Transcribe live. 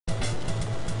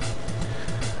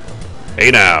Hey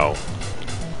now.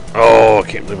 Oh, I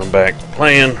can't believe I'm back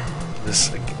playing this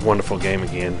wonderful game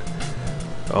again.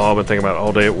 Oh, I've been thinking about it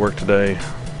all day at work today.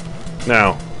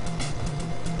 Now,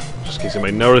 just in case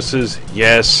anybody notices,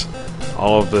 yes,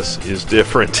 all of this is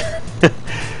different.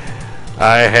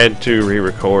 I had to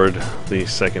re-record the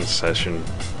second session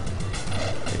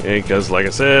because, like I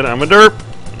said, I'm a derp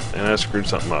and I screwed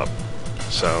something up.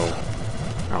 So,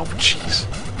 oh jeez.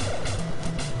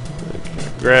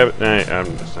 Grab it. Nah,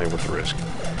 I'm just not worth the risk.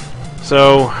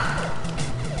 So,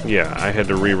 yeah, I had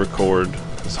to re-record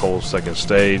this whole second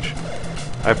stage.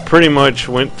 I pretty much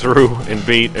went through and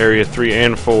beat Area 3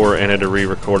 and 4 and had to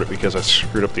re-record it because I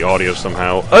screwed up the audio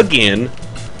somehow. Again!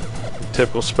 In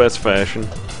typical Spets fashion.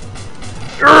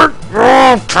 I'm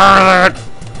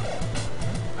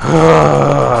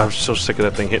so sick of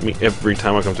that thing hitting me every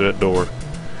time I come through that door.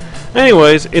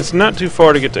 Anyways, it's not too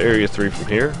far to get to Area 3 from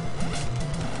here.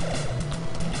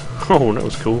 Oh, that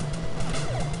was cool.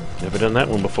 Never done that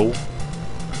one before.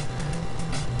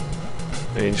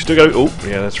 And you still gotta... Oh,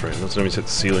 yeah, that's right. Those enemies hit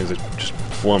the ceilings that just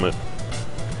plummet.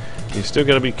 You still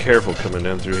gotta be careful coming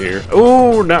down through here.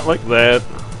 Oh, not like that.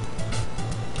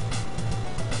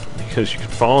 Because you can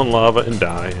fall in lava and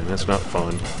die, and that's not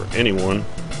fun for anyone.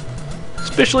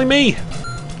 Especially me!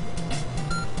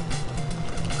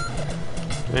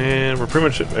 And we're pretty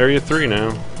much at Area 3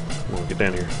 now. We'll get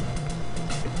down here.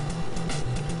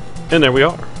 And there we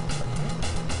are.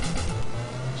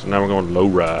 So now we're going low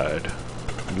ride.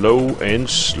 Low and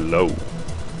slow.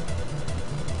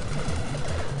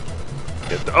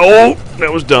 Oh!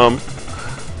 That was dumb.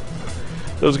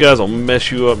 Those guys will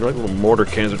mess you up. They're like little mortar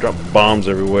cans that drop bombs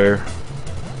everywhere.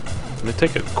 And they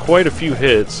take quite a few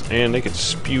hits, and they can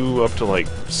spew up to like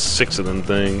 6 of them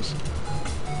things.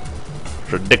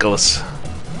 It's ridiculous.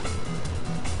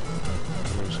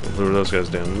 I'm just gonna lure those guys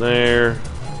down there.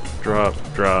 Drop,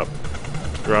 drop,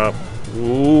 drop.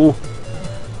 Ooh.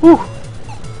 Whew.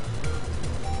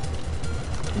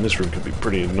 And this room could be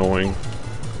pretty annoying.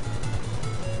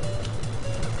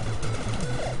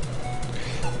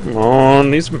 Come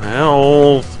on, need some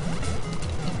health.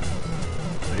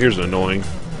 Here's annoying.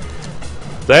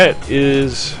 That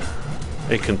is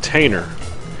a container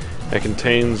that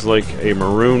contains like a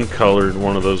maroon colored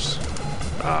one of those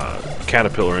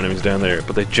caterpillar enemies down there,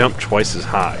 but they jump twice as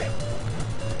high.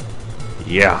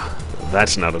 Yeah,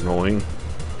 that's not annoying.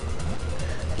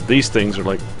 These things are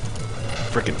like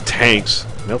freaking tanks.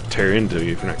 They'll tear into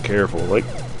you if you're not careful,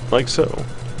 like so.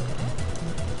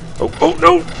 Oh, oh,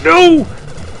 no, no!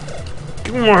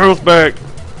 Give me more health back.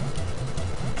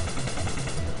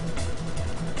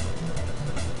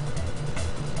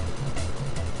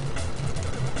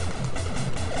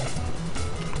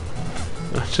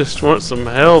 I just want some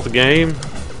health, game.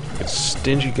 It's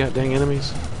stingy goddamn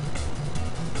enemies.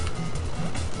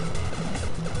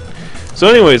 So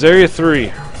anyways, Area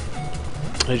 3.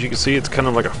 As you can see, it's kind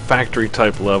of like a factory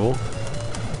type level,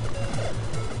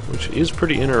 which is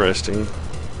pretty interesting,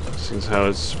 since how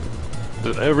it's...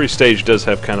 Every stage does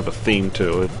have kind of a theme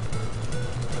to it.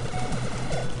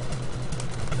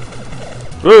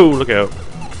 Whoa, look out.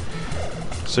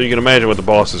 So you can imagine what the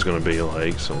boss is going to be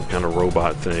like, some kind of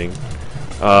robot thing.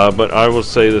 But I will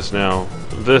say this now,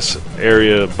 this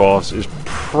area boss is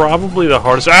probably the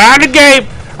hardest... Ah, the game!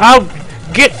 I'll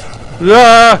get...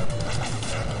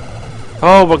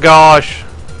 Oh my gosh.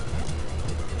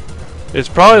 It's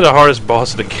probably the hardest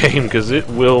boss of the game because it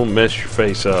will mess your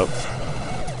face up.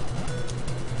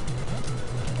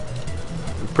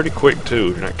 Pretty quick too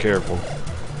if you're not careful.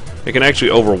 It can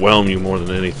actually overwhelm you more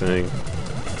than anything.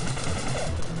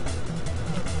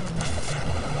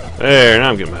 There, now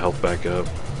I'm getting my health back up.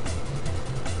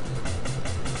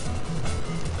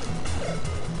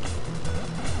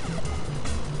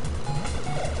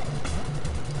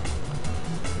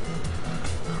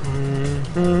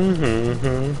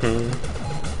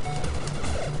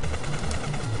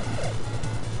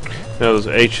 Now those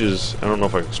H's, I don't know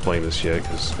if I can explain this yet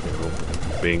because, you know,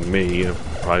 being me, I'm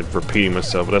probably repeating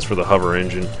myself, but that's for the hover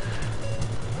engine.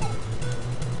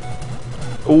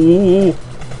 Ooh!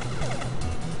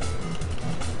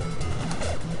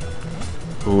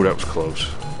 Ooh, that was close.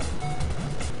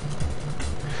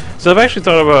 So I've actually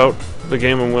thought about the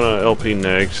game I'm going to LP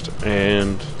next,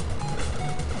 and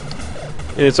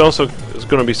it's also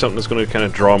going to be something that's going to kind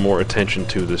of draw more attention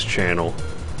to this channel.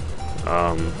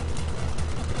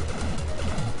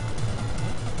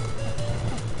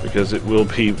 Because it will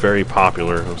be very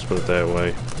popular, let's put it that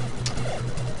way.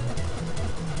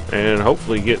 And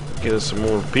hopefully get us some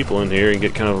more people in here and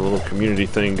get kind of a little community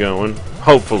thing going.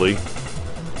 Hopefully.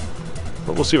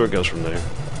 But we'll see where it goes from there.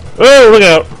 Oh, look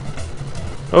out!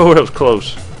 Oh, that was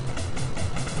close.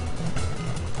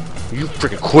 You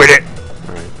freaking quit it!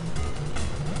 Alright.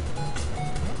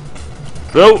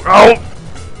 No! Oh!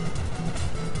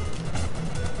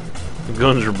 The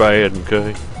guns are bad,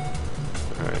 okay?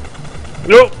 Alright.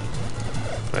 Nope!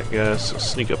 That guy's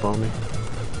sneak up on me.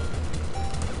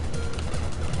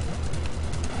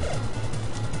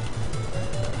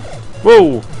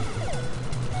 Whoa!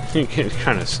 You can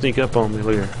kind of sneak up on me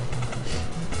later.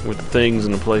 With the things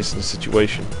and the place and the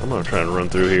situation. I'm gonna try and run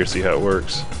through here, see how it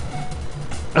works.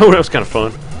 Oh, that was kind of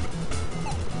fun.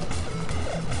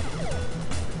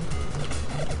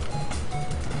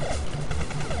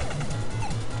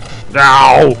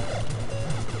 Ow!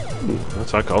 Ooh,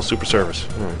 that's what I call super service.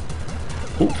 Alright.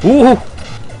 Ooh, ooh!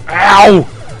 Ow!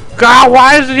 God,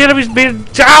 why is the enemies being...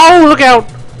 Ow! Look out!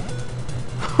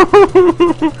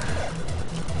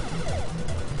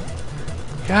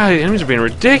 God, the enemies are being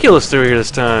ridiculous through here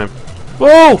this time.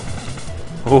 Whoa!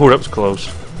 Oh, that was close.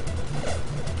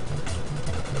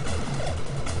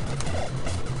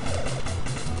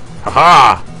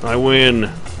 Haha! I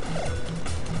win.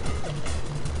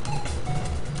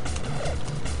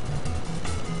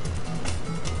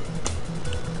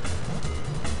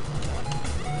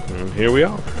 And here we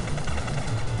are.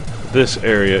 This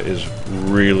area is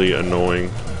really annoying.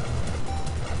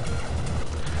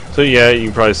 So yeah, you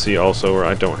can probably see also where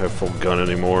I don't have full gun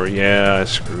anymore. Yeah, I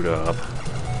screwed up.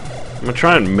 I'm gonna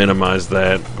try and minimize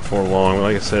that before long.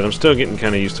 Like I said, I'm still getting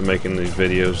kind of used to making these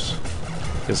videos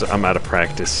because I'm out of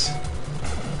practice.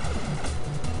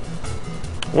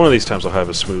 One of these times I'll have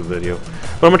a smooth video.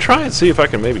 But I'm gonna try and see if I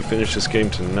can maybe finish this game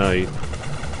tonight.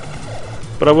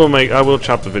 But I will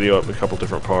chop the video up in a couple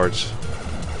different parts.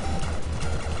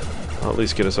 I'll at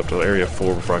least get us up to Area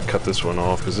 4 before I cut this one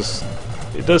off, because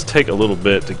it does take a little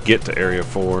bit to get to Area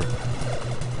 4.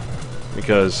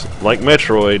 Because, like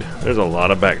Metroid, there's a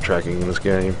lot of backtracking in this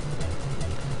game.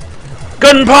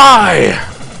 Gunpie!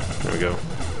 There we go.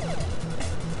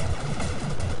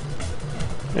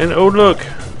 And oh look,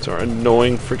 it's our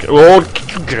annoying freaking... Oh,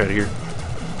 get out of here.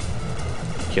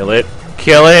 Kill it.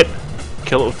 Kill it!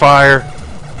 Kill it with fire.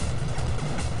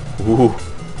 Ooh.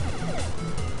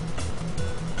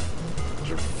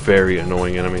 Those are very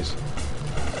annoying enemies.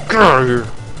 Get out of here.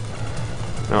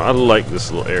 Now, I like this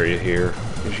little area here.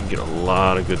 You can get a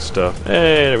lot of good stuff.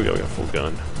 Hey, there we go. We got a full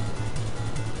gun.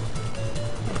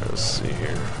 Alright, let's see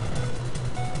here.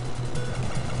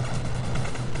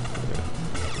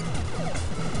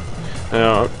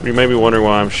 Now, you may be wondering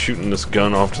why I'm shooting this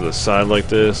gun off to the side like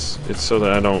this. It's so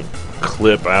that I don't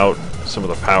clip out some of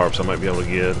the power-ups I might be able to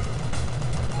get.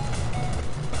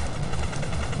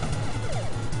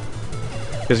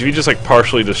 Because if you just like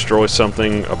partially destroy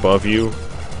something above you,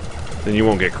 then you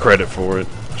won't get credit for it.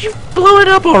 You blew it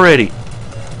up already!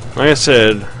 Like I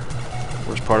said,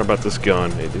 worst part about this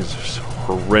gun, it is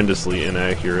horrendously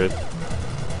inaccurate.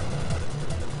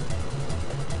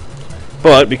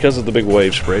 But because of the big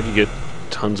wave spread, you get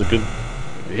tons of good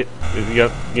hit. You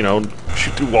got, you know,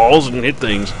 shoot through walls and hit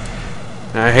things.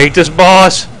 I hate this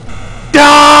boss.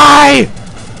 Die!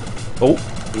 Oh,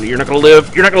 you're not gonna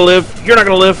live. You're not gonna live. You're not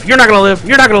gonna live. You're not gonna live.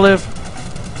 You're not gonna live.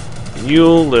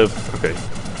 You'll live. Okay.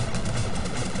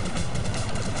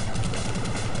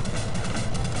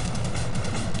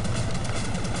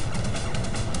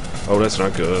 Oh, that's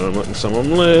not good. I'm letting some of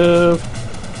them live.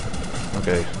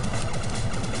 Okay.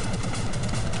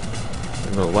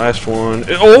 And the last one.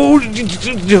 Oh!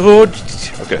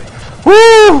 Okay.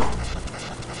 Woo!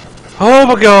 Oh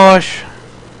my gosh!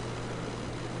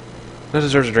 That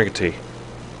deserves a drink of tea.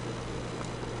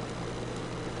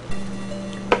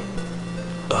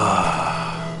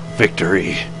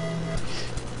 Victory.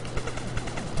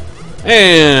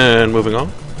 And moving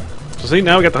on. So see,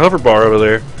 now we got the hover bar over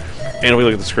there. And we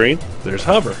look at the screen, there's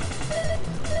hover.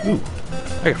 Ooh,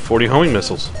 I got 40 homing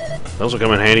missiles. Those will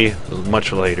come in handy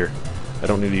much later. I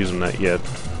don't need to use them that yet.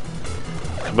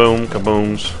 Kaboom,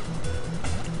 kabooms.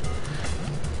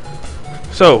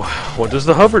 So, what does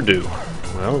the hover do?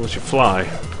 Well, it lets you fly,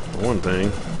 for one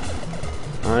thing.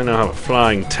 I now have a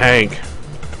flying tank.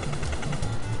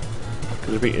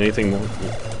 Could there be anything more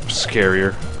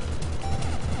scarier?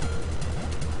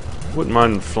 Wouldn't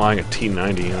mind flying a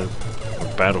T-90 in a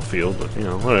battlefield, but you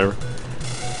know, whatever.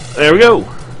 There we go.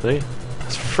 See?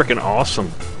 That's freaking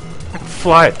awesome. I can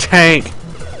fly a tank.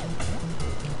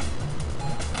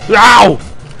 Ow!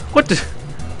 What the?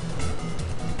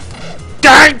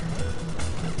 Dang!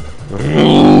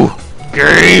 Ooh,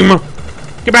 game!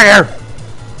 Get back here!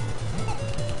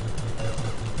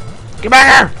 Get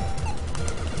back here!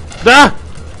 Duh!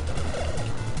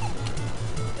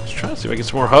 Just trying to see if I get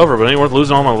some more hover, but it ain't worth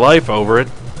losing all my life over it.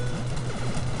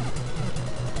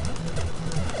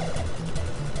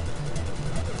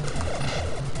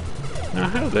 Now,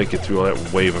 how did they get through all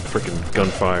that wave of freaking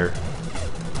gunfire?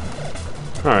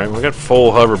 Alright, well, I got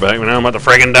full hover back, but now I'm about to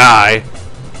freaking die.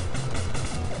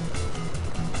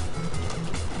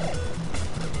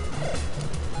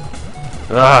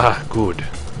 Ah, good.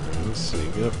 Let's see,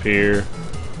 get up here.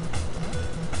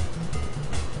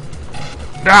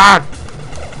 Ah!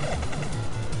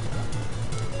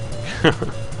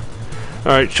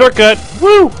 Alright, shortcut!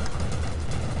 Woo!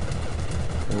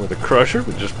 And with a crusher,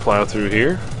 we just plow through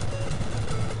here.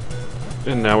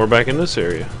 And now we're back in this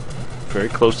area. Very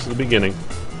close to the beginning.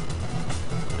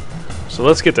 So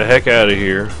let's get the heck out of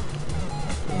here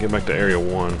and get back to Area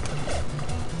 1.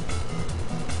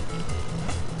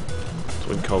 So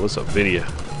we can call this a video.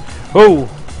 Oh!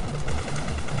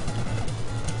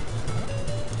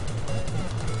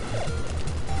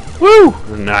 Woo!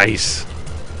 Nice!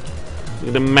 Look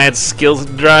at the mad skills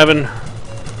at driving.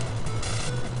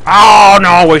 Oh no,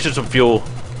 I wasted some fuel.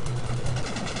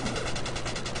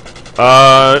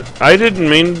 I didn't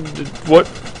mean to, what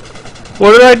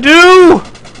did I do?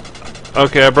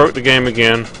 Okay, I broke the game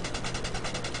again.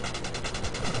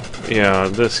 Yeah,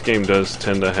 this game does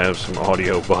tend to have some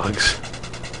audio bugs,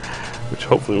 which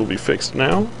hopefully will be fixed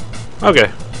now.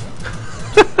 Okay.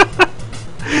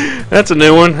 That's a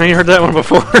new one. I ain't heard that one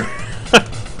before.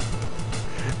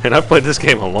 And I've played this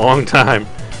game a long time.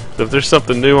 So if there's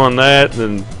something new on that,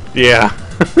 then yeah.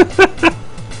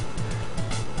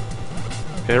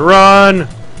 Okay, run!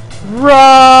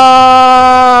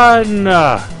 Run!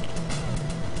 That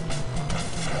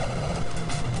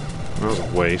was a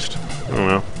waste. I don't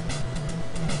know.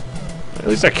 At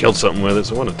least I killed something with it,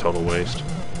 so it wasn't a total waste.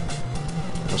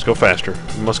 Let's go faster.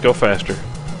 Must go faster.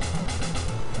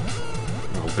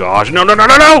 Oh gosh, no, no, no,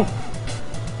 no, no!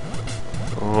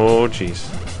 Oh jeez.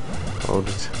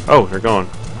 Oh, they're gone.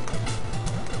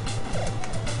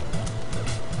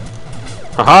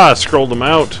 Haha, I scrolled them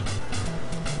out.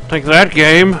 Take that,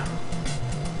 game.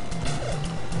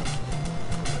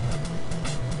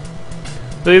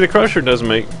 See, the Crusher does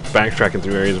make backtracking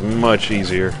through areas much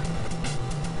easier.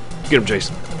 Get him,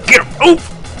 Jason. Get him!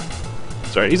 Oof!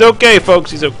 Sorry, he's okay,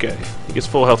 folks. He's okay. He gets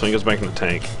full health when he goes back in the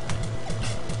tank.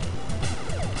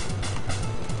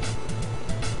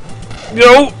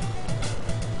 Go!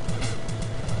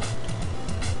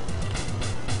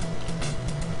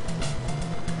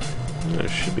 That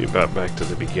should be about back to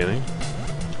the beginning.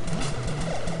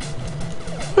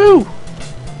 Woo!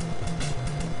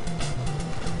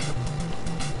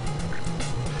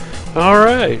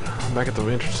 Alright, I'm back at the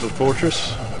entrance of the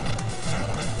fortress.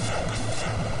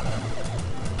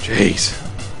 Jeez.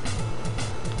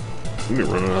 We'll be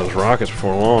running out of those rockets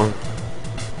before long.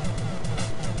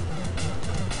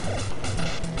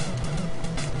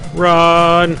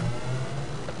 Run!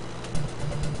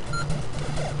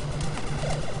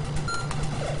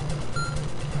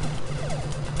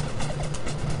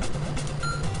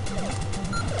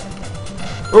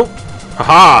 Oh!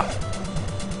 Haha!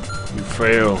 You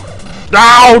fail.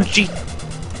 Oh, gee!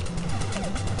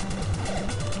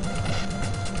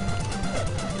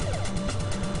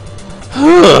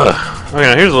 Okay,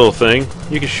 now here's a little thing.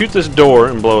 You can shoot this door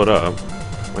and blow it up.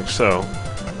 Like so.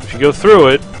 If you go through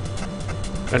it,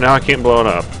 and now I can't blow it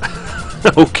up.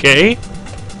 Okay.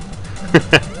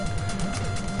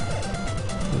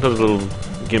 Another little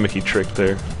gimmicky trick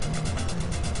there.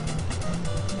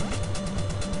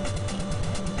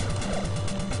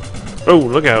 Oh,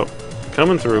 look out.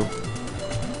 Coming through.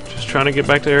 Just trying to get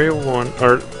back to Area 1.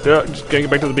 Or, just gotta get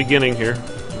back to the beginning here.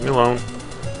 Leave me alone.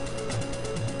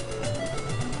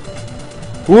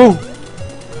 Woo!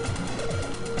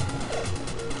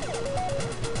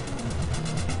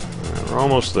 We're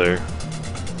almost there.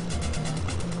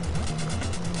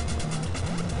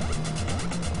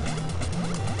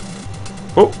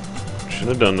 Oh! Shouldn't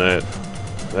have done that.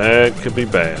 That could be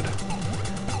bad.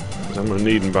 Because I'm going to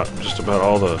need just about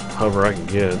all the hover I can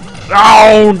get.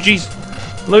 Oh, jeez!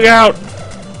 Look out!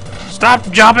 Stop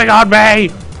jumping on me!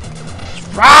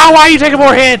 Oh, why are you taking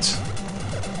more hits?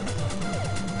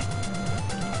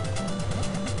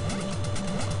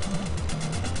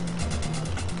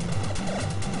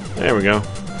 There we go.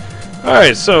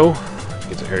 Alright, so, to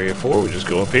get to Area 4, we just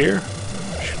go up here,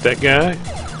 shoot that guy,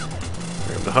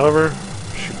 grab the hover,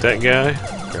 shoot that guy,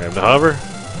 grab the hover,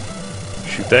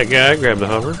 shoot that guy, grab the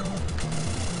hover,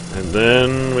 and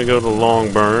then we go to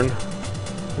Long Burn.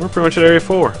 We're pretty much at Area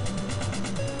 4.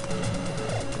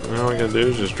 All I gotta do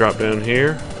is just drop down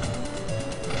here.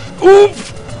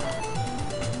 Oof!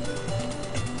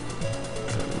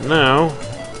 Now,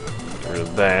 get rid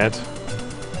of that.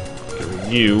 Get rid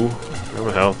of you. Grab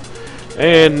my health.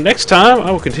 And next time,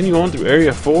 I will continue on through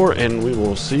Area 4, and we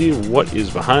will see what is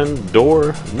behind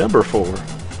door number 4.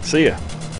 See ya.